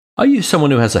Are you someone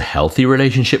who has a healthy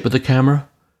relationship with the camera?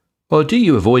 Or do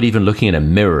you avoid even looking in a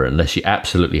mirror unless you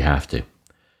absolutely have to?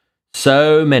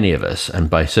 So many of us, and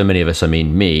by so many of us I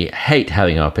mean me, hate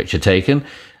having our picture taken,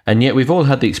 and yet we've all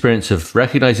had the experience of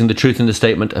recognizing the truth in the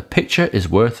statement, a picture is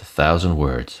worth 1,000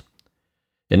 words.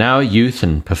 In our youth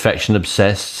and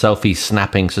perfection-obsessed,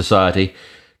 selfie-snapping society,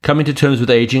 coming to terms with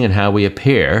aging and how we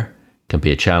appear can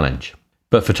be a challenge.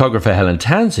 But photographer Helen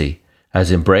Tansey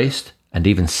has embraced and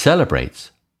even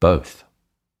celebrates both.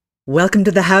 Welcome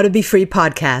to the How to Be Free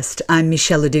podcast. I'm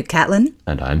Michelle Leduc-Catlin.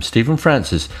 And I'm Stephen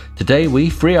Francis. Today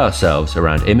we free ourselves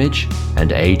around image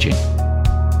and aging.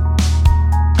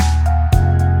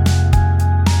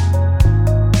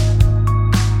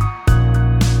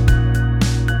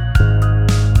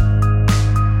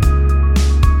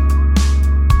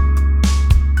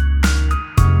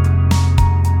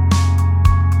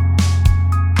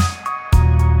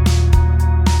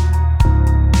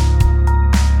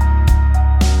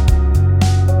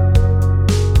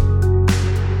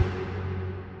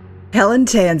 Helen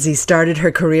Tansey started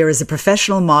her career as a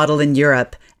professional model in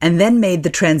Europe and then made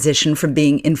the transition from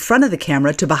being in front of the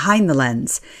camera to behind the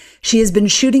lens. She has been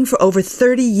shooting for over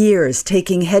 30 years,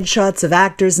 taking headshots of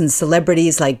actors and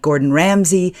celebrities like Gordon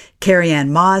Ramsay,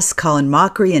 Carrie-Anne Moss, Colin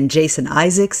Mochrie, and Jason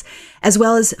Isaacs, as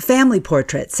well as family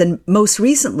portraits, and most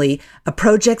recently, a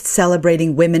project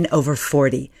celebrating women over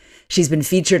 40. She's been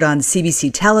featured on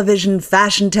CBC television,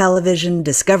 fashion television,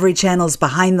 Discovery Channel's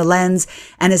Behind the Lens,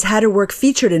 and has had her work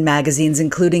featured in magazines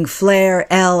including Flair,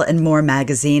 Elle, and More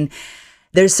magazine.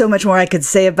 There's so much more I could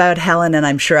say about Helen, and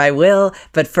I'm sure I will.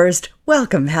 But first,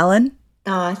 welcome, Helen.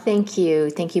 Thank you.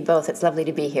 Thank you both. It's lovely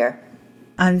to be here.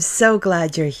 I'm so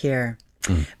glad you're here.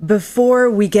 Before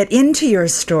we get into your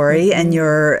story and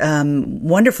your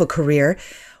wonderful career,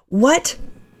 what,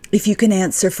 if you can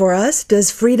answer for us,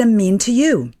 does freedom mean to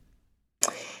you?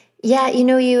 Yeah,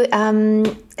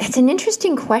 it's an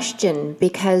interesting question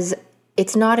because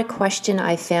it's not a question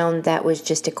I found that was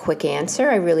just a quick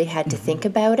answer. I really had to think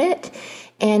about it.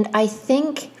 And I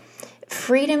think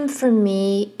freedom for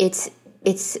me, it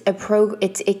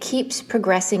keeps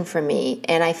progressing for me.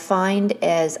 And I find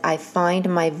as I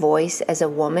find my voice as a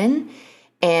woman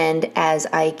and as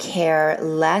I care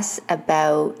less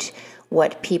about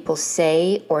what people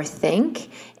say or think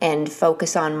and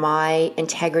focus on my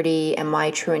integrity and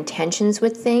my true intentions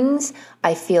with things,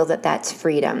 I feel that that's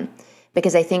freedom.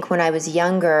 Because I think when I was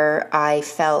younger, I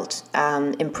felt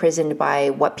imprisoned by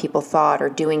what people thought or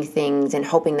doing things and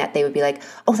hoping that they would be like,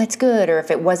 oh, that's good. Or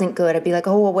if it wasn't good, I'd be like,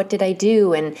 oh, well, what did I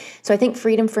do? And so I think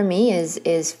freedom for me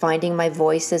is finding my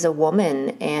voice as a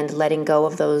woman and letting go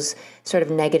of those sort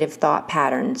of negative thought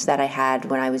patterns that I had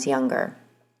when I was younger.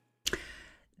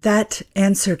 That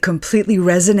answer completely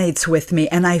resonates with me.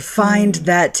 And I find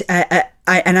that,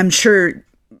 and I'm sure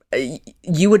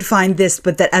you would find this,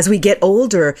 but that as we get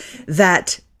older,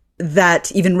 that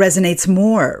even resonates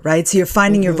more, right? So you're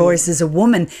finding your voice as a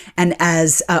woman and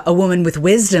as a woman with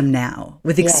wisdom now,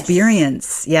 with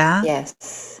experience. Yeah?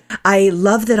 Yes. I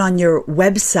love that on your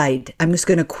website, I'm just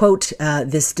going to quote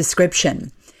this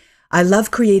description. I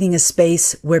love creating a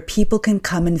space where people can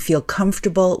come and feel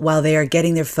comfortable while they are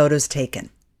getting their photos taken.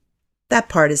 That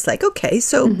part is like, okay,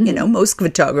 so, most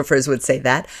photographers would say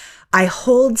that. I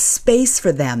hold space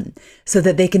for them so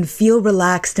that they can feel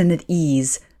relaxed and at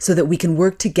ease so that we can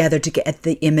work together to get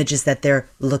the images that they're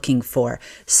looking for.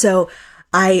 So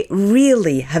I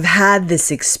really have had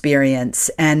this experience,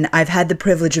 and I've had the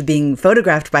privilege of being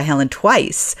photographed by Helen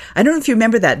twice. I don't know if you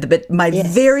remember that, but my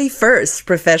very first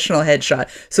professional headshot.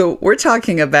 So we're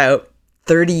talking about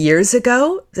 30 years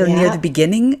ago, so near the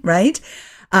beginning, right?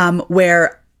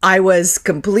 Where I was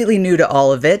completely new to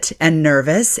all of it and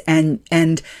nervous,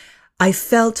 and I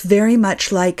felt very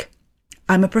much like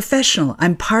I'm a professional.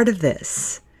 I'm part of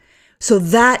this. So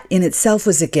that in itself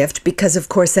was a gift because, of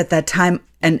course, at that time,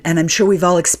 and I'm sure we've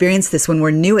all experienced this when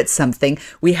we're new at something,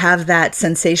 we have that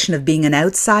sensation of being an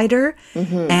outsider.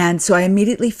 And so I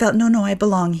immediately felt, no, I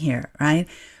belong here, right?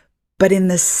 But in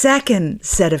the second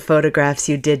set of photographs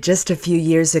you did just a few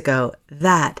years ago,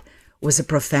 that was a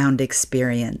profound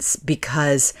experience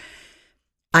because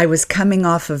I was coming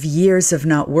off of years of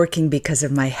not working because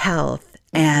of my health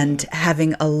and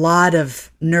having a lot of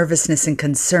nervousness and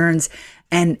concerns.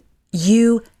 And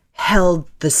you held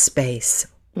the space.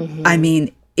 I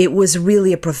mean, it was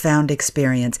really a profound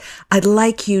experience. I'd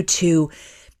like you to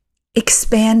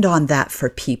expand on that for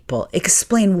people.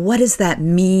 Explain, what does that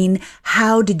mean?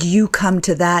 How did you come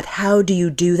to that? How do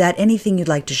you do that? Anything you'd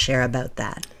like to share about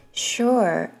that?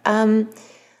 Sure.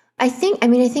 I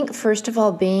think first of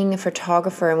all, being a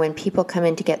photographer and when people come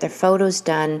in to get their photos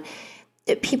done,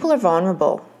 people are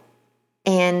vulnerable.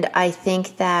 And I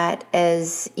think that,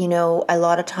 as you know, a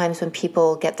lot of times when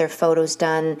people get their photos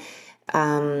done,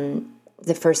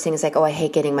 the first thing is like, oh, I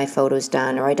hate getting my photos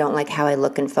done, or I don't like how I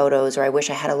look in photos, or I wish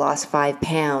I had lost 5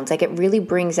 pounds. Like, it really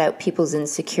brings out people's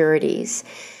insecurities.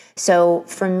 So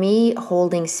for me,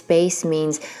 holding space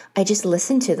means I just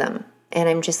listen to them, and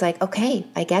I'm just like, okay,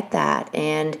 I get that.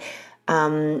 And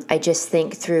I just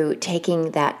think through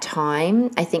taking that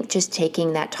time, I think just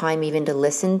taking that time even to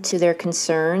listen to their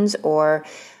concerns or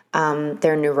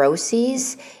their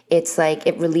neuroses, it's like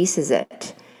it releases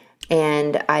it.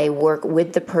 And I work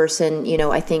with the person. You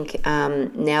know, I think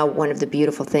now one of the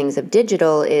beautiful things of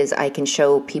digital is I can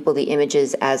show people the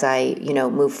images as I,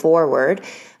 move forward.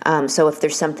 So if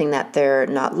there's something that they're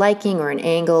not liking or an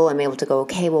angle, I'm able to go,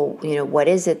 okay, well, what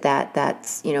is it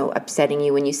that's, upsetting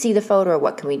you when you see the photo, or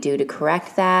what can we do to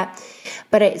correct that?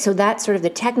 But so that's sort of the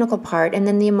technical part. And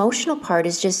then the emotional part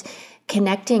is just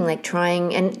connecting, like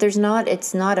trying, and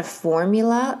it's not a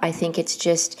formula. I think it's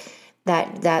just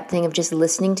that thing of just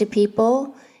listening to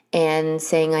people and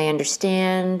saying, I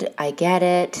understand, I get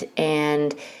it.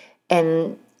 And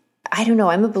I don't know,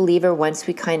 I'm a believer once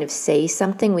we kind of say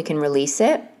something, we can release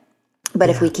it. But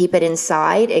if we keep it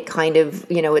inside, it kind of,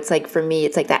 it's like, for me,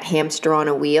 it's like that hamster on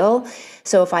a wheel.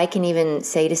 So if I can even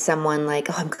say to someone like,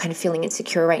 oh, I'm kind of feeling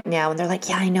insecure right now, and they're like,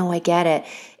 yeah, I know, I get it.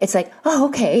 It's like, oh,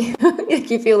 okay.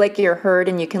 You feel like you're heard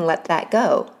and you can let that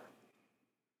go.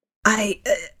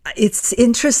 It's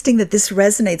interesting that this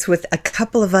resonates with a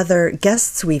couple of other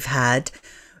guests we've had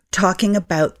talking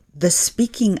about the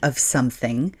speaking of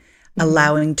something,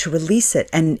 allowing to release it.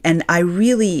 And I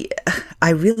really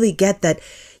get that.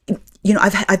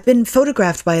 I've been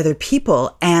photographed by other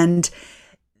people, and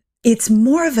it's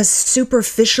more of a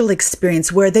superficial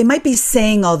experience where they might be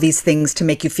saying all these things to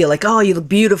make you feel like, oh, you look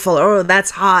beautiful, or oh,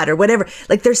 that's hot, or whatever.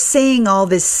 Like, they're saying all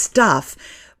this stuff,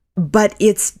 but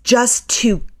it's just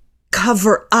to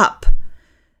cover up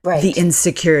the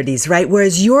insecurities, right?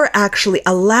 Whereas you're actually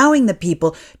allowing the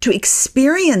people to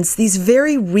experience these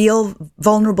very real,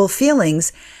 vulnerable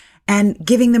feelings and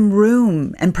giving them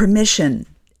room and permission.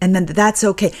 And then that's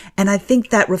okay. And I think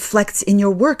that reflects in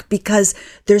your work because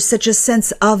there's such a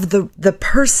sense of the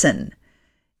person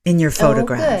in your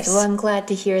photographs. Oh, good. Well, I'm glad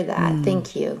to hear that.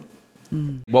 Thank you.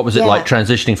 What was it like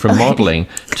transitioning from modeling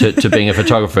to being a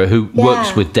photographer who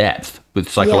works with depth, with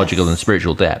psychological and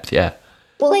spiritual depth? Yeah.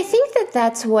 Well, I think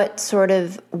that's what sort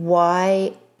of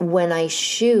why when I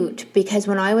shoot, because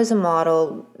when I was a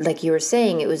model, like you were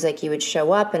saying, it was like you would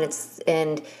show up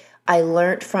and I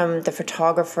learned from the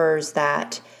photographers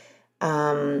that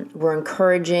were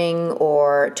encouraging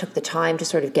or took the time to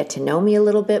sort of get to know me a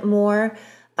little bit more.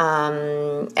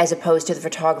 As opposed to the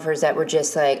photographers that were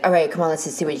just like, all right, come on, let's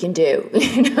just see what you can do,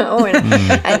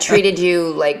 and treated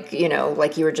you like,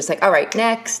 like you were just like, all right,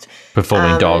 next.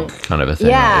 Performing dog kind of a thing.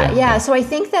 Yeah. So I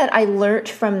think that I learned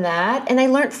from that, and I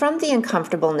learned from the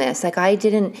uncomfortableness. Like I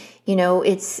didn't,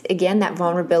 it's again, that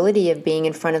vulnerability of being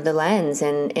in front of the lens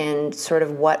and sort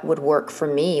of what would work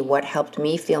for me, what helped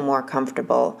me feel more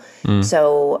comfortable.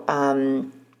 So,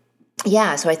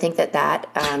 so I think that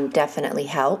definitely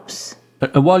helps.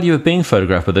 And while you were being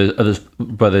photographed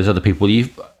by those other people, you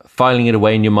filing it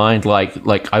away in your mind, like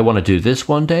I want to do this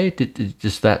one day. Did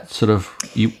just that sort of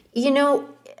you?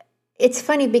 It's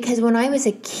funny because when I was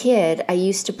a kid, I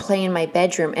used to play in my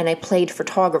bedroom and I played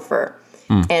photographer,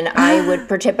 and I would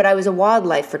pretend, but I was a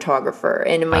wildlife photographer,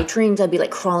 and in my dreams I'd be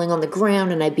like crawling on the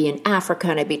ground, and I'd be in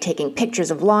Africa, and I'd be taking pictures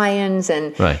of lions,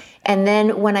 and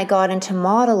then when I got into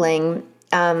modeling.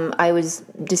 I was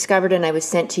discovered and I was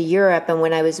sent to Europe. And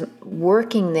when I was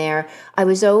working there, I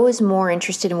was always more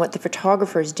interested in what the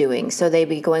photographer's doing. So they'd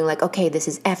be going like, okay, this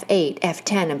is F8,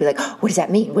 F10. I'd be like, oh, what does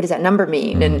that mean? What does that number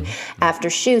mean? And after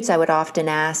shoots, I would often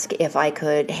ask if I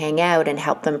could hang out and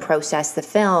help them process the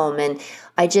film. And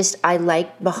I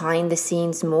liked behind the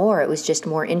scenes more. It was just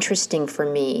more interesting for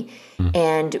me.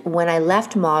 And when I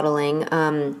left modeling,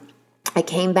 I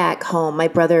came back home. My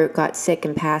brother got sick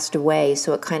and passed away,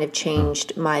 so it kind of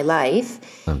changed my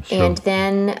life. Sure. And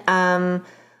then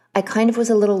I kind of was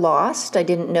a little lost. I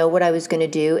didn't know what I was going to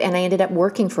do, and I ended up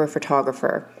working for a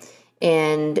photographer.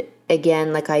 And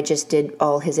again, like I just did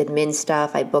all his admin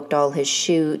stuff. I booked all his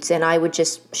shoots, and I would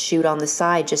just shoot on the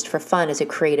side just for fun as a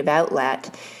creative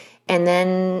outlet. And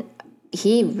then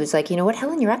he was like, you know what,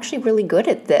 Helen, you're actually really good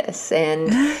at this.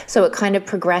 And so it kind of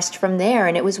progressed from there.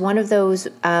 And it was one of those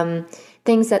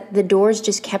things that the doors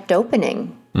just kept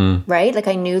opening, right? Like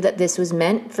I knew that this was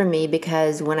meant for me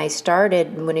because when I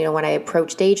started, when I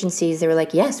approached agencies, they were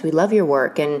like, yes, we love your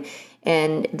work.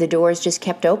 And the doors just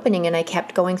kept opening and I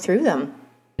kept going through them.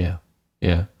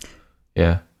 Yeah.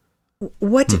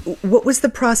 What was the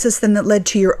process then that led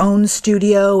to your own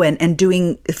studio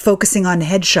and focusing on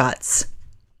headshots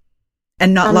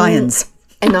and not lions?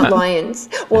 And not lions.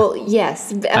 Well,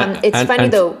 yes. It's funny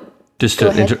though. Just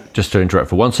to interrupt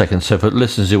for 1 second, so for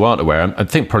listeners who aren't aware, I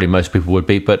think probably most people would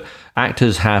be, but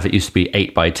actors have, it used to be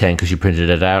 8x10 because you printed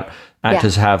it out.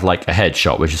 Actors have like a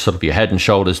headshot, which is sort of your head and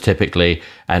shoulders typically,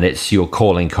 and it's your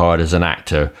calling card as an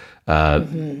actor.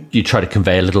 You try to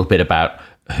convey a little bit about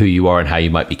who you are and how you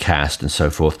might be cast and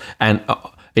so forth. And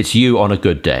it's you on a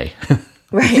good day.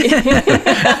 Right.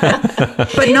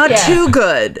 But not too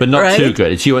good. But not too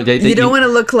good. It's you. You don't want to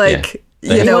look like...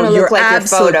 You know, you look like your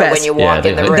photo best. when you walk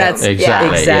in the room. That's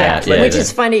exactly. Which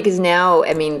is funny because now,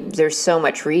 I mean, there's so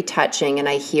much retouching, and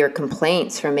I hear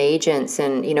complaints from agents.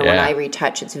 And when I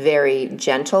retouch, it's very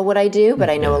gentle what I do. But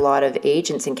I know a lot of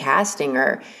agents in casting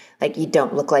are like, you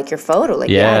don't look like your photo.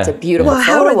 Like, it's a beautiful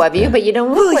photo of you, but you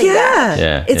don't look like that.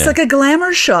 Yeah, it's like a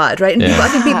glamour shot, right? And I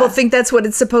think people think that's what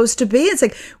it's supposed to be. It's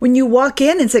like when you walk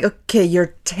in, it's like, okay,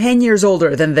 you're 10 years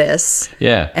older than this.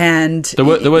 Yeah. And the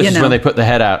worst is when they put the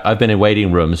head out. I've been in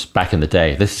waiting rooms back in the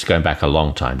day. This is going back a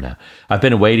long time now. I've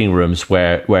been in waiting rooms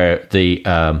where the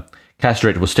cast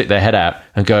director will stick their head out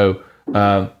and go,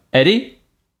 Eddie?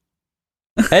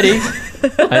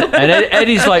 and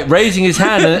Eddie's like raising his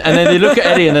hand, and then they look at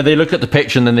Eddie, and then they look at the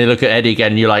picture, and then they look at Eddie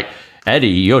again, and you're like, Eddie,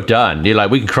 you're done. You're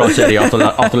like, we can cross Eddie off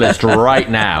the list right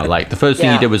now. Like, the first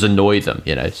thing you did was annoy them,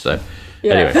 so...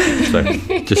 Yeah. Anyway, so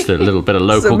just a little bit of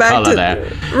local color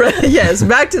there. Right, yes,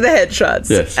 back to the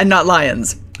headshots. Yes. And not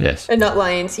lions. Yes. And not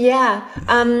lions, yeah.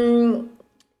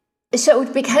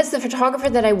 So because the photographer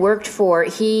that I worked for,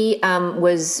 he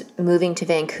was moving to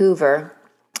Vancouver,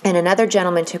 and another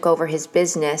gentleman took over his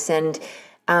business, and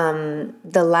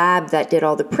the lab that did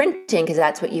all the printing, because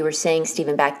that's what you were saying,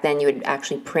 Stephen, back then you would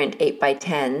actually print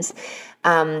 8x10s.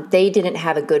 They didn't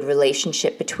have a good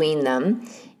relationship between them.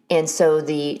 And so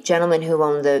the gentleman who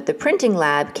owned the printing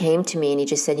lab came to me and he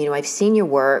just said, I've seen your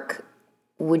work.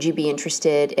 Would you be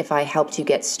interested if I helped you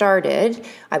get started?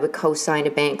 I would co-sign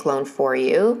a bank loan for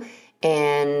you.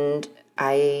 And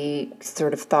I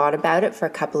sort of thought about it for a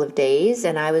couple of days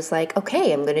and I was like,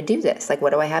 okay, I'm going to do this. Like, what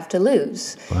do I have to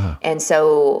lose? Wow. And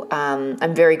so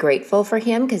I'm very grateful for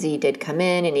him because he did come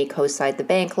in and he co-signed the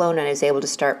bank loan and I was able to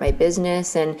start my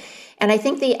business. And I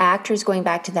think the actors, going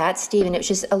back to that, Stephen, it was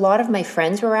just a lot of my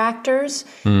friends were actors.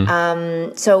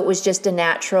 So it was just a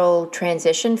natural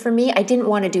transition for me. I didn't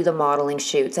want to do the modeling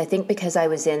shoots. I think because I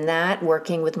was in that,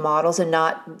 working with models and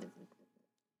not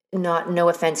no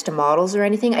offense to models or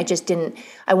anything,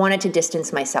 I wanted to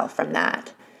distance myself from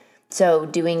that. So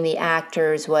doing the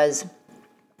actors was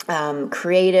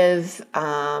creative.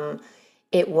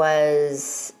 It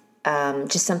was...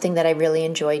 just something that I really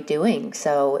enjoyed doing.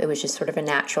 So it was just sort of a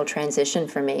natural transition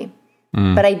for me.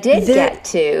 But I did get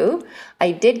to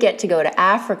go to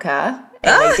Africa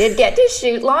and I did get to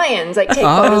shoot lions, like take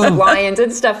photos of lions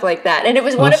and stuff like that. And it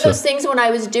was one of those things when I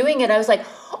was doing it, I was like,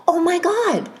 oh my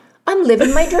God, I'm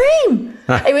living my dream.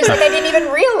 It was like I didn't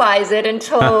even realize it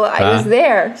until I was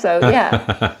there. So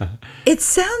yeah. It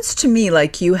sounds to me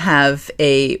like you have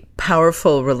a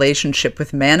powerful relationship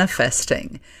with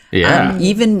manifesting. Yeah.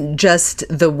 Even just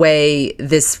the way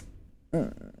this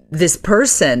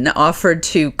person offered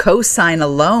to co-sign a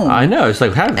loan. I know. It's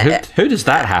like, who does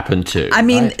that happen to? I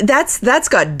mean, that's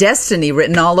got destiny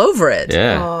written all over it.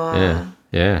 Yeah.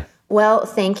 Yeah. Well,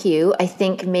 thank you. I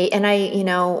think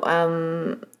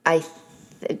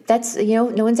that's,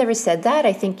 no one's ever said that.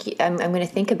 I think I'm going to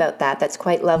think about that. That's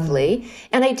quite lovely.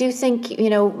 And I do think,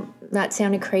 not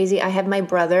sounding crazy, I have my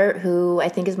brother who I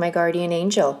think is my guardian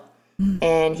angel.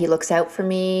 And he looks out for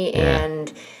me. Yeah.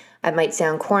 And I might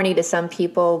sound corny to some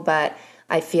people, but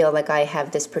I feel like I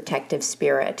have this protective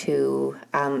spirit who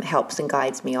helps and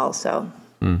guides me also.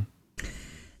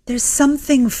 There's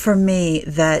something for me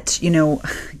that,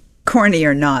 corny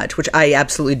or not, which I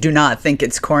absolutely do not think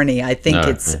it's corny. I think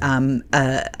it's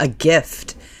a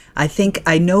gift.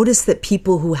 I notice that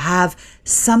people who have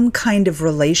some kind of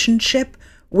relationship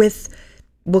with,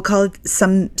 we'll call it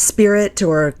some spirit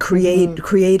or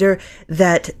creator,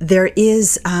 that there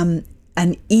is an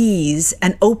ease,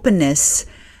 an openness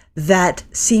that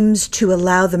seems to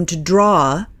allow them to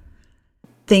draw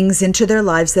things into their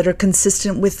lives that are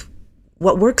consistent with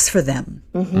what works for them.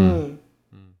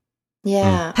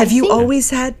 Yeah. Have you always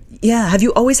had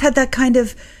that kind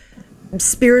of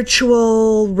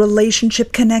spiritual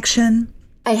relationship connection?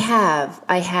 I have.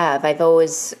 I've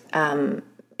always,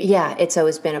 it's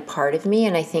always been a part of me.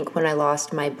 And I think when I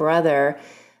lost my brother,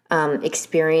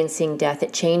 experiencing death,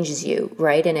 it changes you,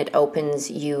 right? And it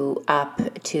opens you up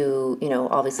to,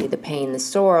 obviously the pain, the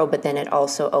sorrow, but then it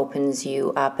also opens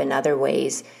you up in other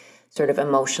ways sort of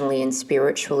emotionally and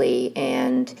spiritually.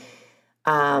 And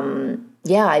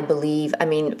I believe, I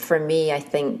mean, for me, I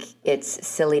think it's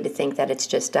silly to think that it's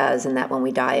just us and that when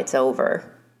we die, it's over,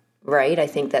 right? I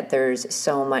think that there's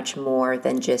so much more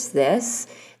than just this.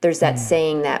 There's that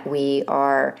saying that we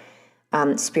are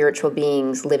spiritual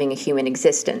beings living a human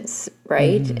existence,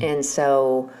 right? And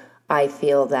so I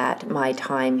feel that my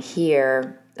time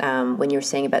here, when you're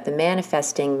saying about the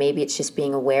manifesting, maybe it's just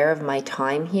being aware of my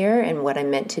time here and what I'm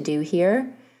meant to do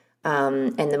here.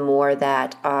 And the more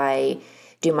that I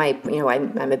do my,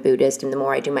 I'm a Buddhist, and the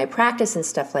more I do my practice and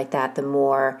stuff like that, the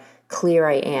more clear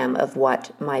I am of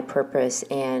what my purpose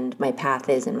and my path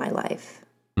is in my life.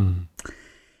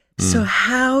 So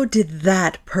how did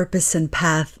that purpose and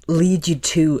path lead you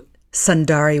to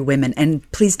Sundari Women? And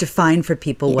please define for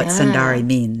people what Sundari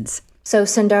means. So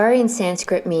Sundari in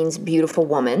Sanskrit means beautiful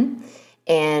woman.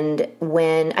 And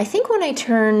when I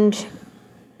turned,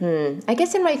 I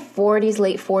guess in my 40s,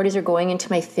 late 40s or going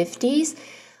into my 50s,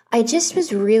 I just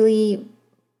was it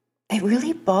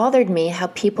really bothered me how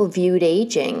people viewed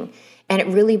aging. And it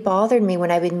really bothered me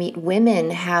when I would meet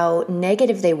women, how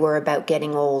negative they were about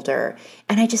getting older.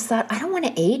 And I just thought, I don't want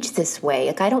to age this way.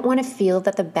 Like, I don't want to feel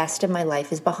that the best of my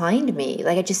life is behind me.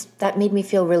 Like, that made me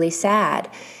feel really sad.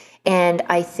 And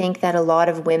I think that a lot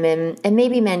of women, and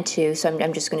maybe men too, so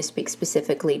I'm just going to speak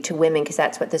specifically to women because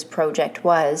that's what this project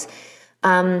was,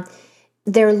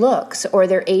 their looks or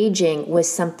their aging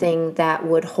was something that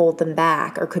would hold them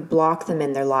back or could block them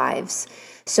in their lives.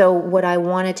 So what I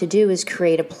wanted to do is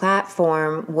create a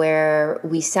platform where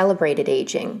we celebrated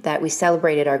aging, that we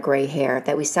celebrated our gray hair,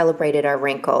 that we celebrated our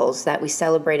wrinkles, that we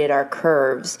celebrated our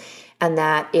curves, and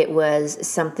that it was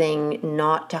something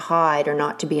not to hide or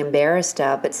not to be embarrassed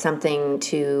of, but something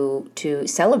to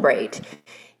celebrate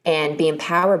and be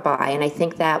empowered by. And I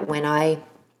think that when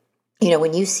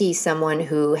you see someone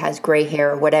who has gray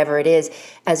hair or whatever it is,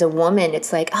 as a woman,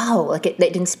 it's like,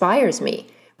 it inspires me.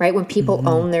 Right? When people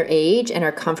own their age and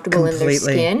are comfortable in their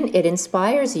skin, it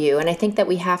inspires you. And I think that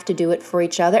we have to do it for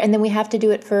each other. And then we have to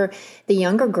do it for the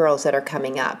younger girls that are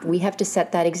coming up. We have to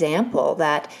set that example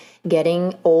that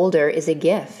getting older is a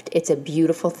gift. It's a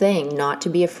beautiful thing, not to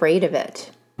be afraid of it.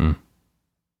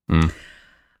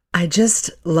 I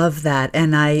just love that.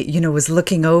 And I, was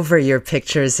looking over your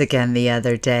pictures again the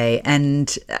other day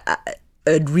and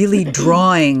really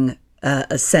drawing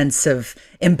a sense of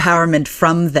empowerment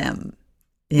from them.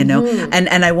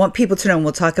 And I want people to know, and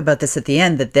we'll talk about this at the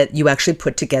end, that you actually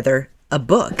put together a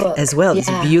book as well. It's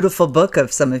a beautiful book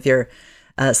of some of your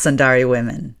Sundari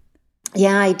women.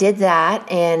 Yeah, I did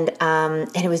that, and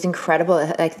it was incredible.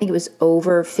 I think it was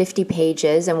over 50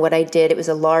 pages, and what I did, it was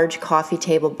a large coffee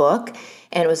table book,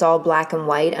 and it was all black and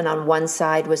white, and on one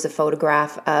side was the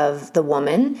photograph of the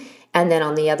woman, and then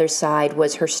on the other side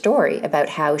was her story about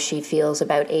how she feels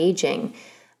about aging.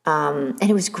 And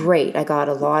it was great. I got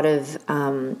a lot of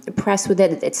press with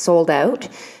it. It sold out.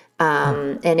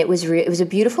 And it was a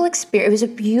beautiful experience. It was a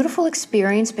beautiful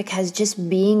experience because just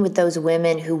being with those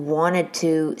women who wanted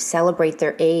to celebrate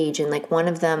their age, and like one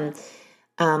of them,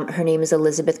 her name is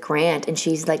Elizabeth Grant, and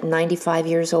she's like 95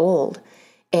 years old,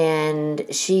 and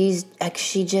she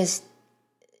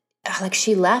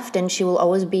left, and she will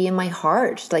always be in my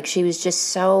heart. Like, she was just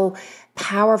so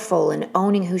powerful and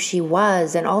owning who she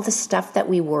was, and all the stuff that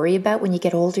we worry about when you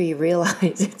get older, you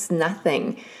realize it's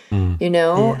nothing,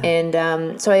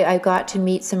 And so I got to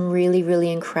meet some really, really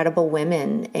incredible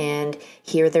women and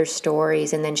hear their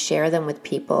stories and then share them with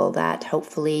people that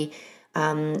hopefully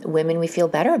women, we feel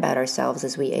better about ourselves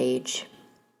as we age.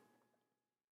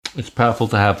 It's powerful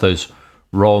to have those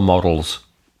role models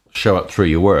show up through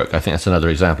your work. I think that's another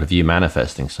example of you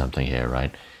manifesting something here,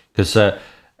 right? Because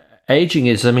aging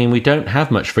is, we don't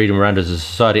have much freedom around us as a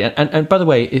society. And by the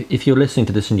way, if you're listening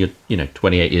to this and you're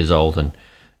 28 years old and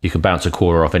you can bounce a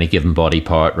quarter off any given body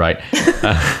part, right?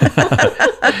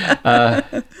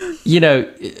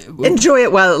 Enjoy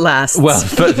it while it lasts. Well,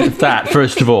 that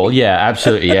first of all, yeah,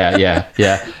 absolutely,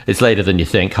 yeah. It's later than you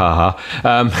think, haha.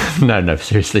 No,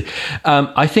 seriously.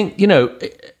 I think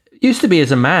it used to be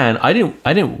as a man, I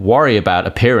didn't worry about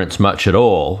appearance much at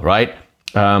all, right?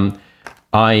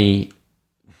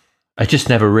 I just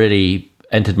never really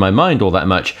entered my mind all that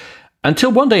much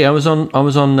until one day I was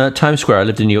on Times Square. I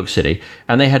lived in New York City,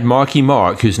 and they had Marky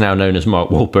Mark, who's now known as Mark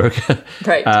Wahlberg,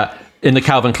 right, in the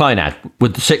Calvin Klein ad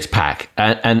with the 6-pack,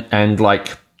 and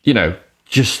like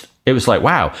just it was like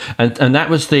wow, and that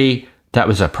was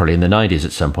probably in the 90s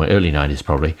at some point, early 90s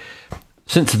probably.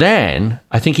 Since then,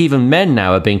 I think even men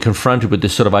now are being confronted with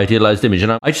this sort of idealized image.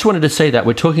 And I just wanted to say that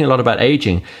we're talking a lot about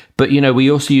aging, but, we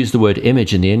also use the word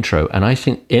image in the intro. And I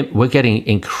think we're getting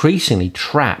increasingly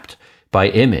trapped by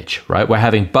image, right? We're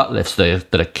having butt lifts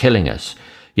that are killing us.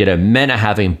 You know, men are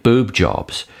having boob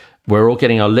jobs. We're all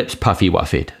getting our lips puffy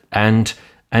wuffied. And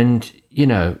you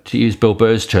know, to use Bill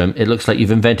Burr's term, it looks like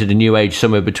you've invented a new age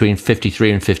somewhere between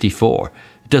 53 and 54.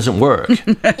 It doesn't work.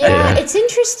 Yeah, it's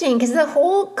interesting because the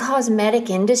whole cosmetic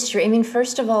industry, I mean,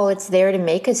 first of all, it's there to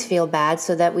make us feel bad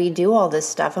so that we do all this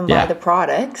stuff and buy the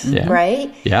products,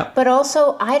 right? Yeah. But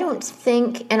also, I don't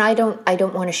think, and I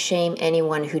don't want to shame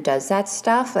anyone who does that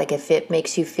stuff. Like, if it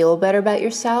makes you feel better about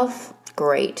yourself,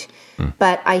 great.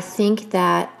 But I think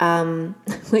that,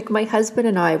 like, my husband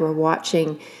and I were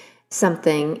watching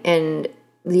something, and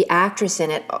the actress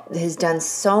in it has done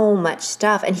so much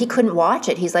stuff, and he couldn't watch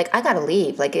it. He's like, I gotta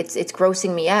leave. Like, it's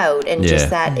grossing me out. And just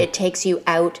that it takes you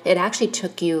out. It actually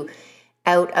took you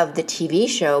out of the TV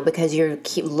show because you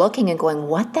keep looking and going,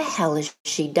 what the hell has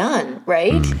she done?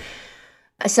 Right?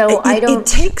 So it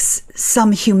takes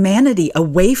some humanity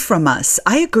away from us.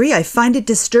 I agree. I find it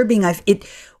disturbing.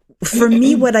 For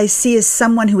me, what I see is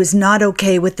someone who is not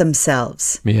okay with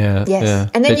themselves. Yeah. Yes. Yeah.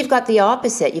 And then you've got the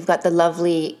opposite. You've got the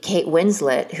lovely Kate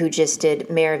Winslet, who just did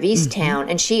Mayor of Easttown,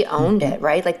 and she owned it,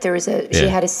 right? Like, there was she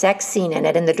had a sex scene in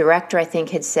it, and the director, I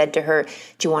think, had said to her,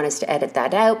 do you want us to edit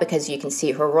that out because you can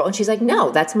see her role? And she's like,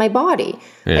 no, that's my body.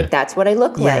 Like, that's what I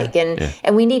look like.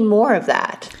 And we need more of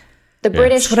that. The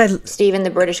British, Stephen, the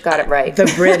British got it right. The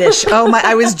British. Oh my,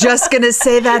 I was just going to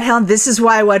say that, Helen. This is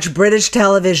why I watch British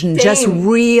television. Same. Just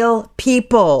real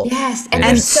people. Yes.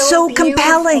 And so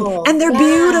compelling. And they're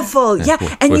beautiful. Yeah.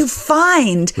 And you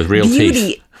find with real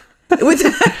beauty. With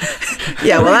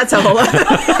yeah, well, that's a whole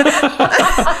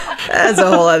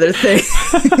other thing.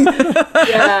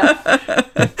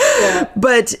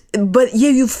 But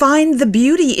you find the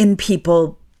beauty in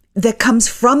people that comes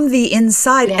from the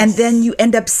inside, and then you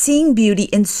end up seeing beauty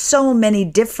in so many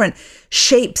different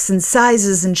shapes and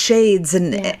sizes and shades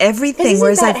and everything.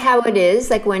 Isn't that how it is?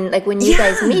 Like when you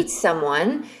guys meet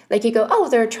someone, like you go, oh,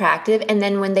 they're attractive, and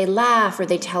then when they laugh or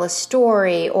they tell a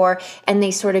story and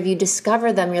they sort of, you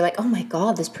discover them, you're like, oh my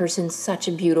God, this person's such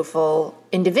a beautiful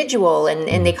individual,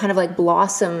 and they kind of like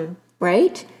blossom,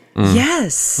 right?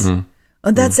 Yes.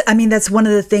 Well, that's one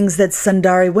of the things that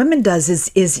Sundari Women does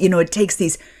is you know, it takes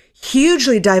these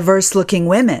hugely diverse looking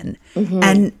women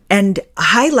and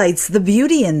highlights the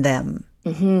beauty in them.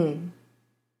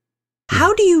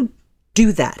 How do you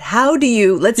do that? How do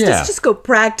you, let's just go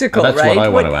practical, that's right? What I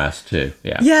want to ask too.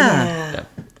 Yeah.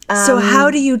 So how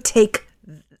do you take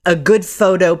a good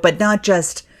photo, but not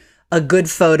just a good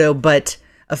photo, but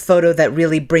a photo that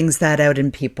really brings that out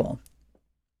in people?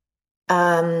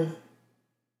 I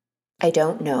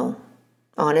don't know.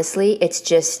 Honestly, it's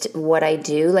just what I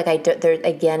do. Like,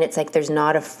 it's like there's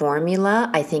not a formula.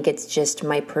 I think it's just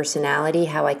my personality,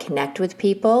 how I connect with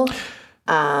people.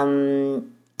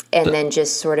 And then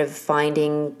just sort of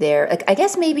finding like, I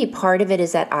guess maybe part of it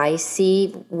is that I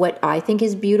see what I think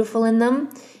is beautiful in them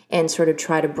and sort of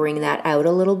try to bring that out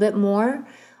a little bit more.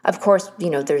 Of course,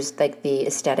 you know, there's like the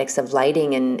aesthetics of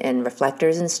lighting and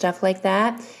reflectors and stuff like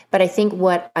that. But I think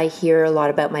what I hear a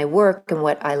lot about my work and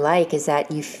what I like is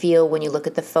that you feel, when you look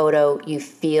at the photo, you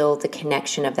feel the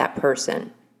connection of that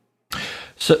person.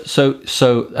 So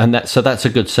that's a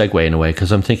good segue in a way,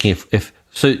 because I'm thinking if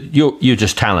you're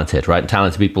just talented, right?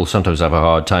 Talented people sometimes have a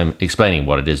hard time explaining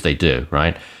what it is they do,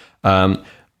 right?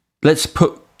 Let's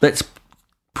put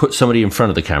somebody in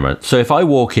front of the camera. So if I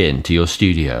walk into your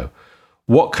studio,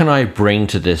 what can I bring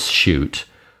to this shoot,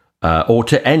 or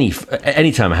to any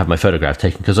time I have my photograph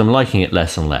taken? Because I'm liking it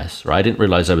less and less, right? I didn't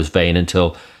realize I was vain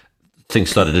until things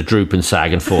started to droop and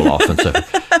sag and fall off and so.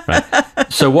 Right?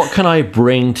 So what can I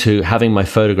bring to having my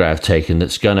photograph taken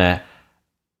that's going to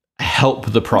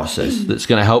help the process? That's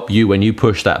going to help you when you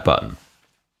push that button?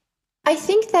 I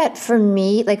think that for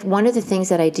me, like, one of the things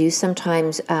that I do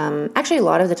sometimes, actually a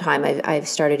lot of the time I've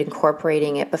started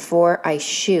incorporating it before I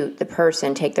shoot the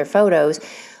person, take their photos.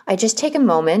 I just take a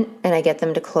moment and I get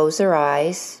them to close their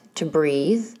eyes, to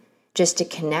breathe, just to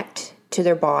connect to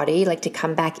their body, like to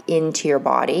come back into your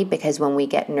body, because when we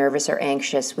get nervous or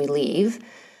anxious, we leave.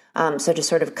 So to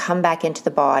sort of come back into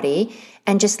the body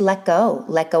and just let go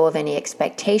of any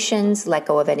expectations, let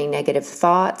go of any negative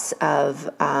thoughts of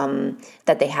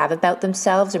that they have about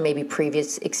themselves, or maybe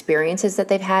previous experiences that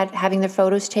they've had having their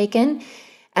photos taken,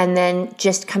 and then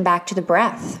just come back to the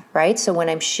breath, right? So when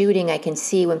I'm shooting, I can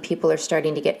see when people are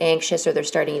starting to get anxious or they're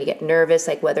starting to get nervous,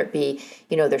 like whether it be,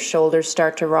 you know, their shoulders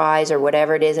start to rise or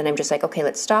whatever it is, and I'm just like, okay,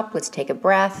 let's stop, let's take a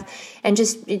breath, and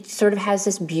just, it sort of has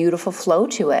this beautiful flow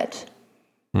to it.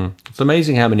 It's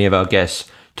amazing how many of our guests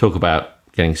talk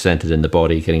about getting centered in the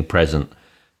body, getting present,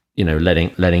 you know,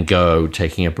 letting go,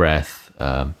 taking a breath.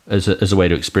 as a way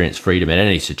to experience freedom in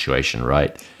any situation,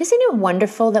 right? Isn't it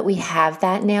wonderful that we have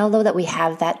that now, though, that we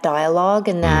have that dialogue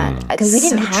and that, because we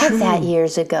didn't have that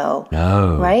years ago.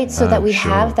 No. Right? So that we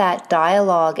sure. have that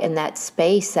dialogue and that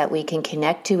space that we can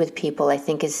connect to with people, I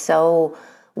think is so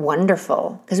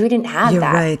wonderful, because we didn't have You're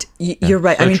that. right. You're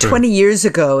right. so I mean, true. 20 years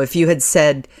ago, if you had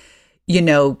said,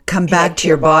 come back to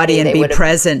your body and they be would've-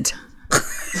 present.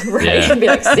 Right? Yeah. And be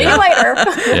like, see you later.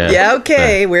 Yeah.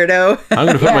 Okay, weirdo. I'm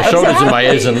going to put my shoulders in my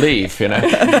ears and leave,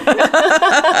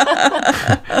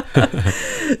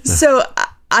 So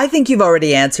I think you've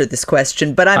already answered this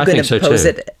question, but I'm I going think to so pose too.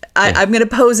 it. I'm going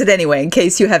to pose it anyway, in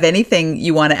case you have anything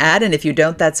you want to add. And if you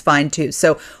don't, that's fine too.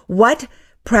 So what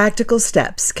practical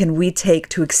steps can we take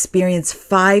to experience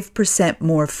 5%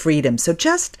 more freedom? So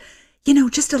just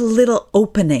a little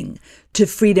opening to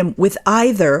freedom with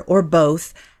either or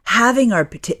both having our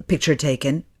picture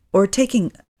taken or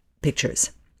taking pictures.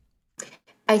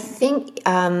 I think,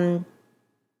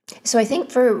 so I think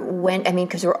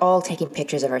because we're all taking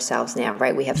pictures of ourselves now,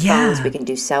 right? We have phones, we can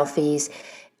do selfies.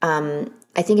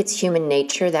 I think it's human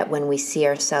nature that when we see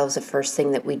ourselves, the first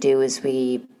thing that we do is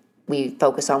we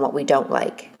focus on what we don't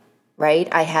like, right?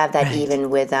 I have that even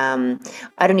with, I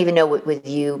don't even know with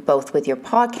you, both with your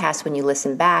podcast, when you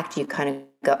listen back, do you kind of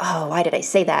go, oh, why did I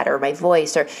say that? Or my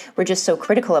voice, or we're just so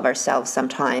critical of ourselves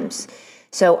sometimes.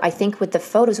 So I think with the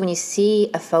photos, when you see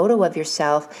a photo of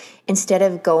yourself, instead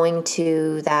of going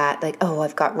to that, like, oh,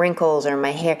 I've got wrinkles or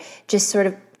my hair, just sort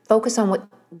of focus on what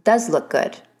does look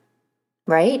good,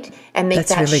 right? And make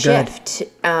That's that really shift.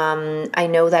 I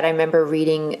know that I remember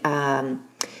reading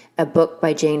a book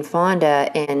by Jane Fonda,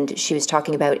 and she was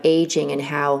talking about aging and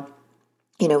how,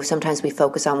 sometimes we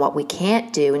focus on what we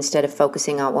can't do instead of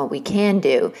focusing on what we can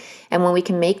do. And when we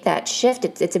can make that shift,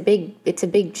 it's a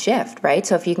big shift, right?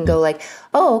 So if you can go like,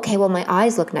 oh, okay, well, my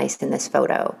eyes look nice in this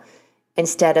photo,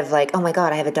 instead of like, oh my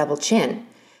God, I have a double chin.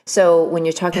 So when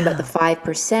you're talking about the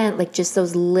 5%, like just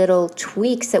those little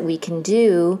tweaks that we can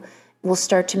do will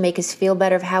start to make us feel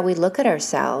better of how we look at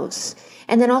ourselves.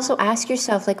 And then also ask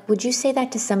yourself, like, would you say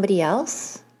that to somebody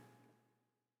else?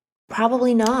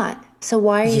 Probably not. So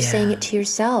why are you saying it to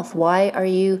yourself? Why are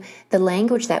you the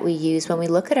language that we use when we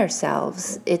look at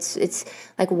ourselves? It's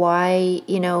like, why,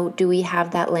 do we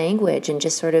have that language? And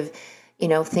just sort of,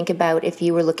 think about if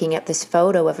you were looking at this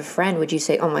photo of a friend, would you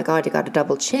say, oh my God, you got a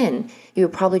double chin? You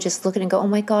would probably just look at it and go, oh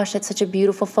my gosh, that's such a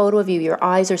beautiful photo of you. Your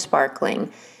eyes are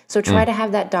sparkling. So try to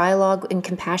have that dialogue and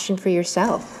compassion for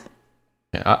yourself.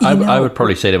 Yeah, I would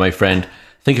probably say to my friend,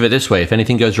 think of it this way. If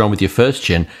anything goes wrong with your first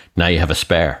chin, now you have a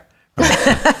spare.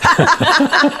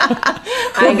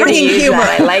 I'm bringing humor.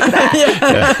 I like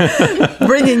that.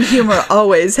 Bringing humor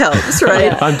always helps,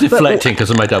 right? I'm deflecting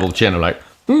because of my double chin. I'm like,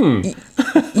 No.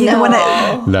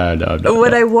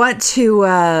 What I want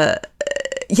to,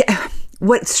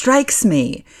 what strikes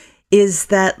me is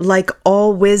that, like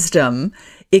all wisdom,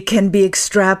 it can be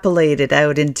extrapolated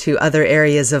out into other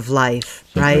areas of life,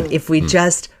 right? If we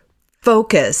just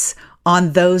focus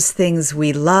on those things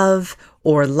we love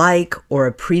or like or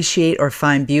appreciate or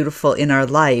find beautiful in our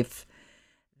life,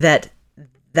 that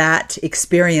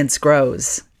experience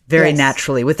grows very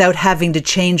naturally without having to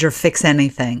change or fix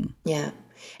anything. Yeah.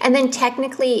 And then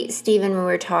technically, Stephen, when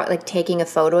we're taking a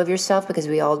photo of yourself, because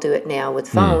we all do it now with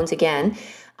phones again,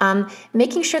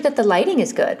 making sure that the lighting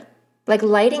is good. Like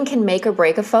lighting can make or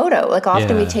break a photo. Like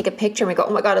often we take a picture and we go,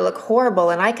 oh my God, I look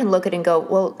horrible. And I can look at it and go,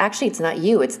 well, actually, it's not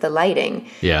you, it's the lighting.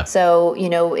 Yeah. So,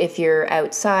 if you're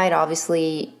outside,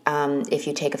 obviously, if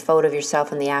you take a photo of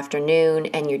yourself in the afternoon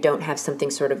and you don't have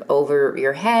something sort of over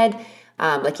your head,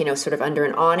 sort of under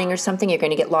an awning or something, you're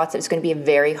going to get it's going to be a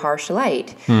very harsh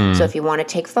light. So if you want to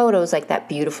take photos like that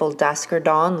beautiful dusk or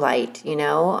dawn light,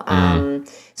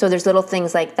 so there's little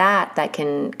things like that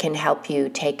can help you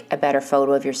take a better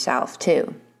photo of yourself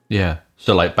too. Yeah.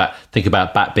 So like think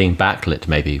about being backlit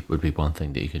maybe would be one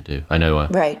thing that you could do. I know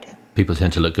right. People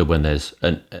tend to look good when there's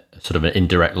a sort of an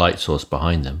indirect light source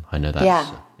behind them. I know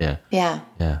that's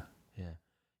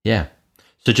Yeah.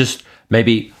 So just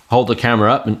maybe hold the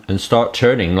camera up and start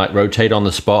turning, like rotate on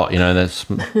the spot. That's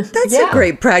a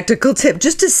great practical tip,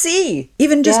 just to see,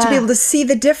 even just to be able to see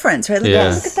the difference, right? Look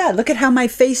at that. Look at how my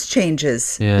face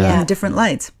changes in different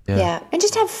lights. Yeah. And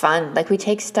just have fun. Like we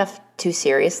take stuff too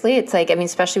seriously. It's like,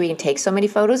 especially we can take so many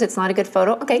photos. It's not a good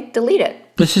photo. Okay, delete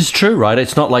it. This is true, right?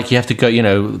 It's not like you have to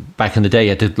go, back in the day, you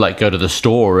had to like go to the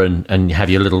store and have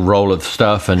your little roll of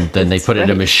stuff and then they put it in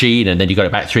a machine and then you got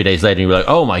it back 3 days later and you're like,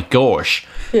 oh my gosh.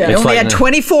 Yeah. You only had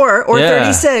 24 or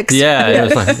 36. Yeah,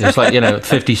 it's like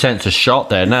 50 cents a shot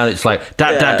there. Now it's like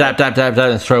dab,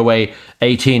 and throw away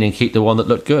 18 and keep the one that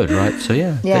looked good, right? So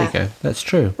there you go. That's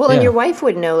true. Well, and your wife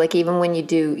would know, like, even when you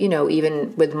do,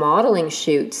 even with modeling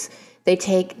shoots, they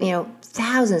take,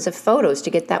 thousands of photos to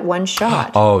get that one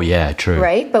shot. Oh, yeah, true.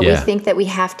 Right? But we think that we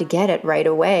have to get it right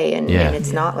away, and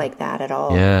it's not like that at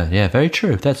all. Yeah, very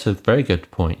true. That's a very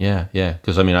good point. Yeah.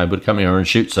 Because, I would come here and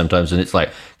shoot sometimes, and it's like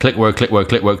click word, click word,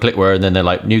 click word, click word, and then they're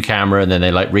like new camera, and then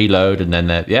they like reload, and then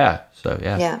they're, Yeah.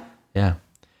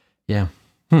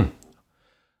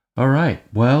 All right.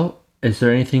 Well, is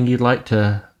there anything you'd like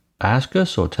to ask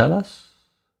us or tell us?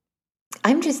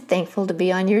 I'm just thankful to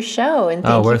be on your show, and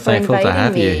thank we're you for thankful inviting to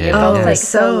have me. you here. You're both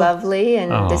so lovely,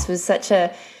 and this was such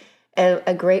a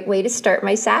great way to start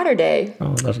my Saturday.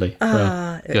 Oh, lovely.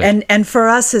 And for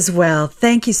us as well.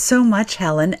 Thank you so much,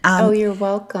 Helen. You're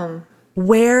welcome.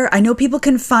 Where I know people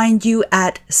can find you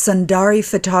at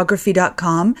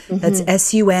sundariphotography.com. That's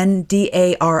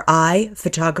SUNDARI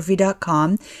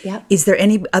photography.com. Yep. Is there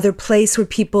any other place where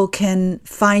people can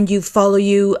find you, follow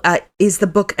you? Is the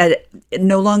book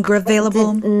no longer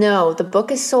available? No, the book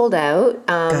is sold out.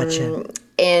 Gotcha.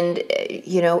 And,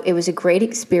 it was a great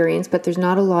experience, but there's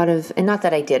not a lot of, and not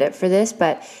that I did it for this,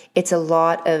 but it's a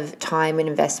lot of time and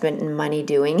investment and money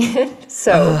doing it.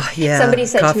 So somebody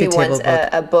said to me once,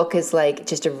 a book is like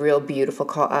just a real beautiful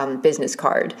business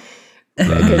card. So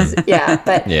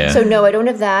no, I don't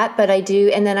have that, but I do.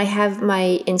 And then I have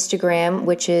my Instagram,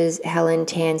 which is Helen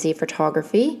Tansey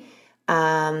Photography.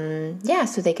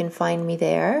 So they can find me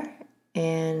there,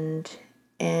 and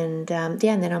then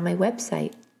on my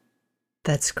website.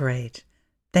 That's great.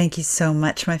 Thank you so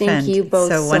much, my friend. Thank you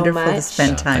both so wonderful much. to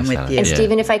spend time with you. And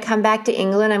Stephen, if I come back to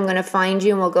England, I'm going to find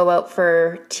you and we'll go out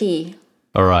for tea.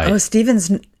 All right. Oh, Stephen's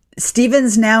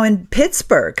now in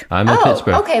Pittsburgh. I'm in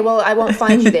Pittsburgh. Okay. Well, I won't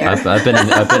find you there. I've been in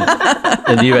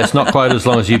the US not quite as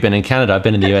long as you've been in Canada. I've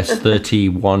been in the US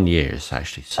 31 years,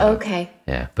 actually. So, okay.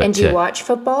 Yeah. But, and do you watch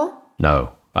football?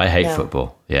 No, I hate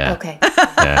football. Yeah. Okay.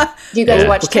 Yeah. Do you guys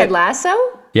watch Ted Lasso?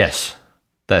 Yes.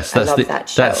 That's I love that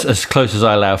show. That's as close as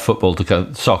I allow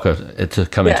soccer to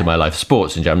come into my life.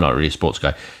 Sports in general, I'm not really a sports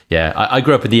guy. Yeah, I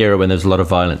grew up in the era when there's a lot of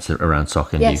violence around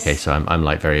soccer in the UK, so I'm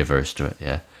like very averse to it.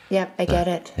 Yeah. Yeah, I get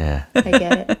it. Yeah, I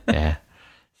get it. Yeah.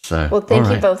 So well,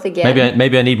 thank you both again.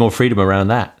 Maybe I need more freedom around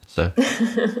that. So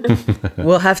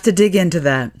we'll have to dig into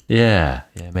that. Yeah,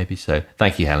 maybe so.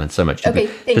 Thank you, Helen, so much. Okay,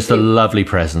 thank just you. a lovely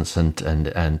presence,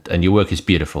 and your work is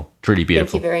beautiful, truly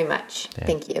beautiful. Thank you very much. Yeah.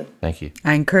 Thank you. Thank you.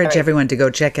 I encourage everyone to go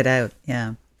check it out.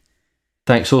 Yeah.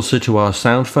 Thanks also to our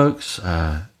sound folks,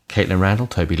 Caitlin Randall,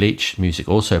 Toby Leach, music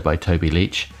also by Toby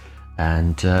Leach,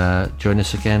 and join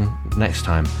us again next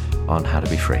time on How to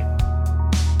Be Free.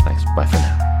 Thanks. Bye for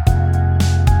now.